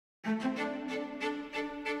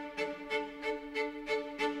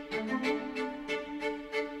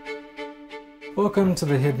Welcome to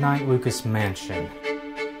the Hiddenite Lucas Mansion.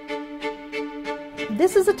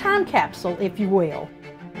 This is a time capsule, if you will.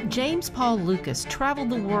 James Paul Lucas traveled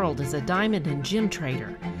the world as a diamond and gem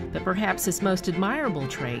trader, but perhaps his most admirable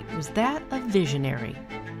trait was that of visionary.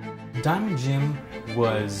 Diamond Jim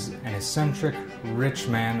was an eccentric, rich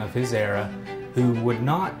man of his era who would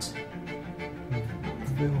not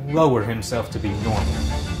lower himself to be normal.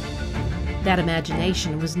 That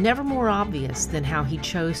imagination was never more obvious than how he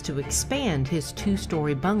chose to expand his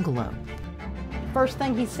two-story bungalow. First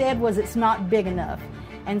thing he said was, it's not big enough.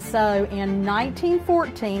 And so in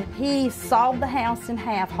 1914, he sawed the house in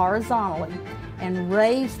half horizontally and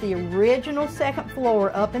raised the original second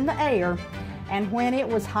floor up in the air. And when it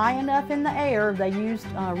was high enough in the air, they used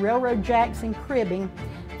railroad jacks and cribbing.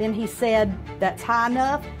 Then he said, that's high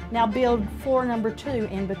enough, now build floor number 2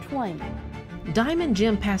 in between. Diamond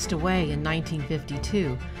Jim passed away in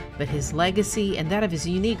 1952, but his legacy and that of his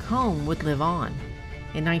unique home would live on.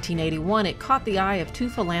 In 1981, it caught the eye of 2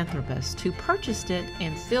 philanthropists who purchased it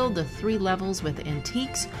and filled the 3 levels with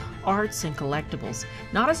antiques, arts, and collectibles,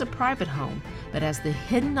 not as a private home, but as the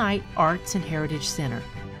Hiddenite Arts and Heritage Center.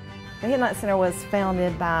 The Hiddenite Center was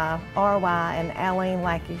founded by R.Y. and Eileen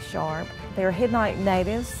Lackey Sharpe. They're Hiddenite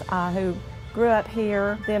natives who grew up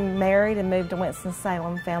here, then married and moved to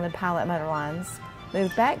Winston-Salem, founded Pilot Motor Lines,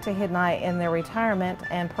 moved back to Hiddenite in their retirement,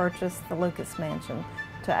 and purchased the Lucas Mansion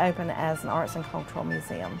to open as an arts and cultural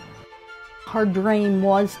museum. Her dream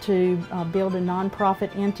was to build a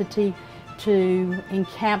nonprofit entity to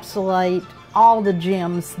encapsulate all the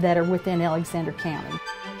gems that are within Alexander County.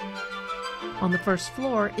 On the first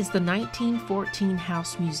floor is the 1914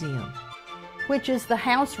 House Museum, which is the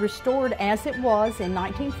house restored as it was in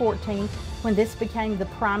 1914 when this became the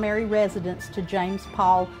primary residence to James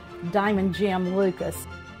Paul Diamond Jim Lucas.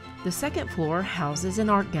 The second floor houses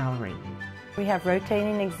an art gallery. We have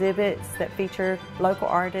rotating exhibits that feature local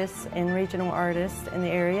artists and regional artists in the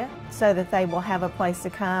area so that they will have a place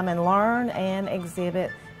to come and learn and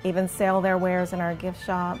exhibit, even sell their wares in our gift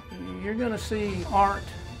shop. You're going to see art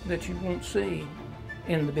that you won't see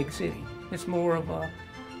in the big city. It's more of a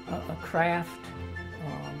craft,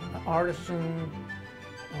 an artisan,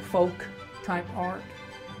 a folk type art,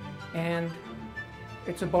 and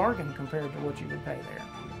it's a bargain compared to what you would pay there.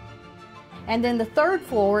 And then the third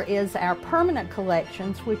floor is our permanent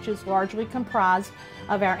collections, which is largely comprised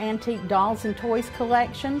of our antique dolls and toys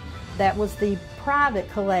collection. That was the private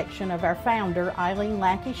collection of our founder, Eileen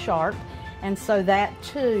Lackey Sharpe, and so that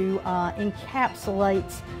too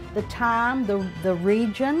encapsulates the time, the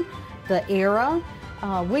region, the era.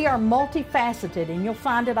 We are multifaceted, and you'll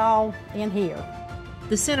find it all in here.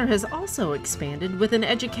 The center has also expanded with an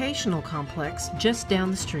educational complex just down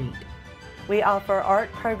the street. We offer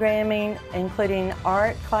art programming, including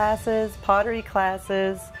art classes, pottery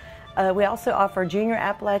classes. We also offer junior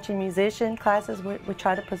Appalachian musician classes. We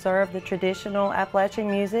try to preserve the traditional Appalachian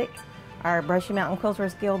music. Our Brushy Mountain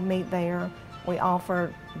Quilters Guild meet there. We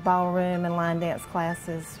offer ballroom and line dance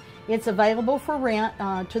classes. It's available for rent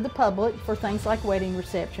to the public for things like wedding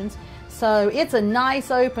receptions. So it's a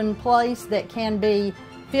nice open place that can be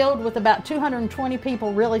filled with about 220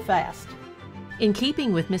 people really fast. In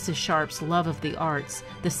keeping with Mrs. Sharpe's love of the arts,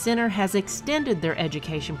 the center has extended their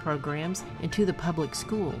education programs into the public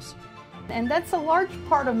schools. And that's a large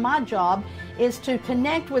part of my job, is to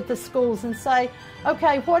connect with the schools and say,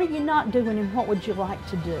 okay, what are you not doing and what would you like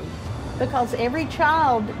to do? Because every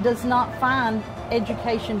child does not find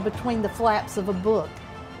education between the flaps of a book.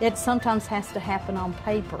 It sometimes has to happen on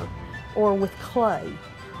paper, or with clay,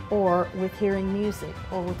 or with hearing music,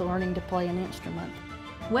 or with learning to play an instrument.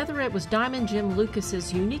 Whether it was Diamond Jim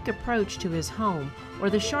Lucas's unique approach to his home or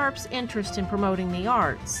the Sharpes' interest in promoting the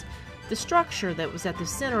arts, the structure that was at the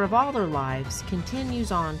center of all their lives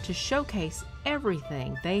continues on to showcase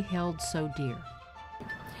everything they held so dear.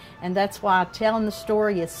 And that's why telling the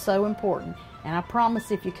story is so important. And I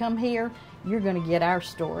promise if you come here, you're going to get our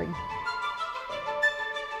story.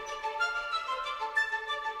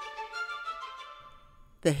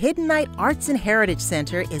 The Hiddenite Arts and Heritage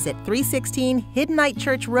Center is at 316 Hiddenite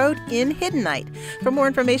Church Road in Hiddenite. For more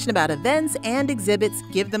information about events and exhibits,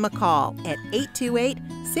 give them a call at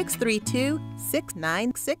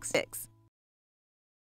 828-632-6966.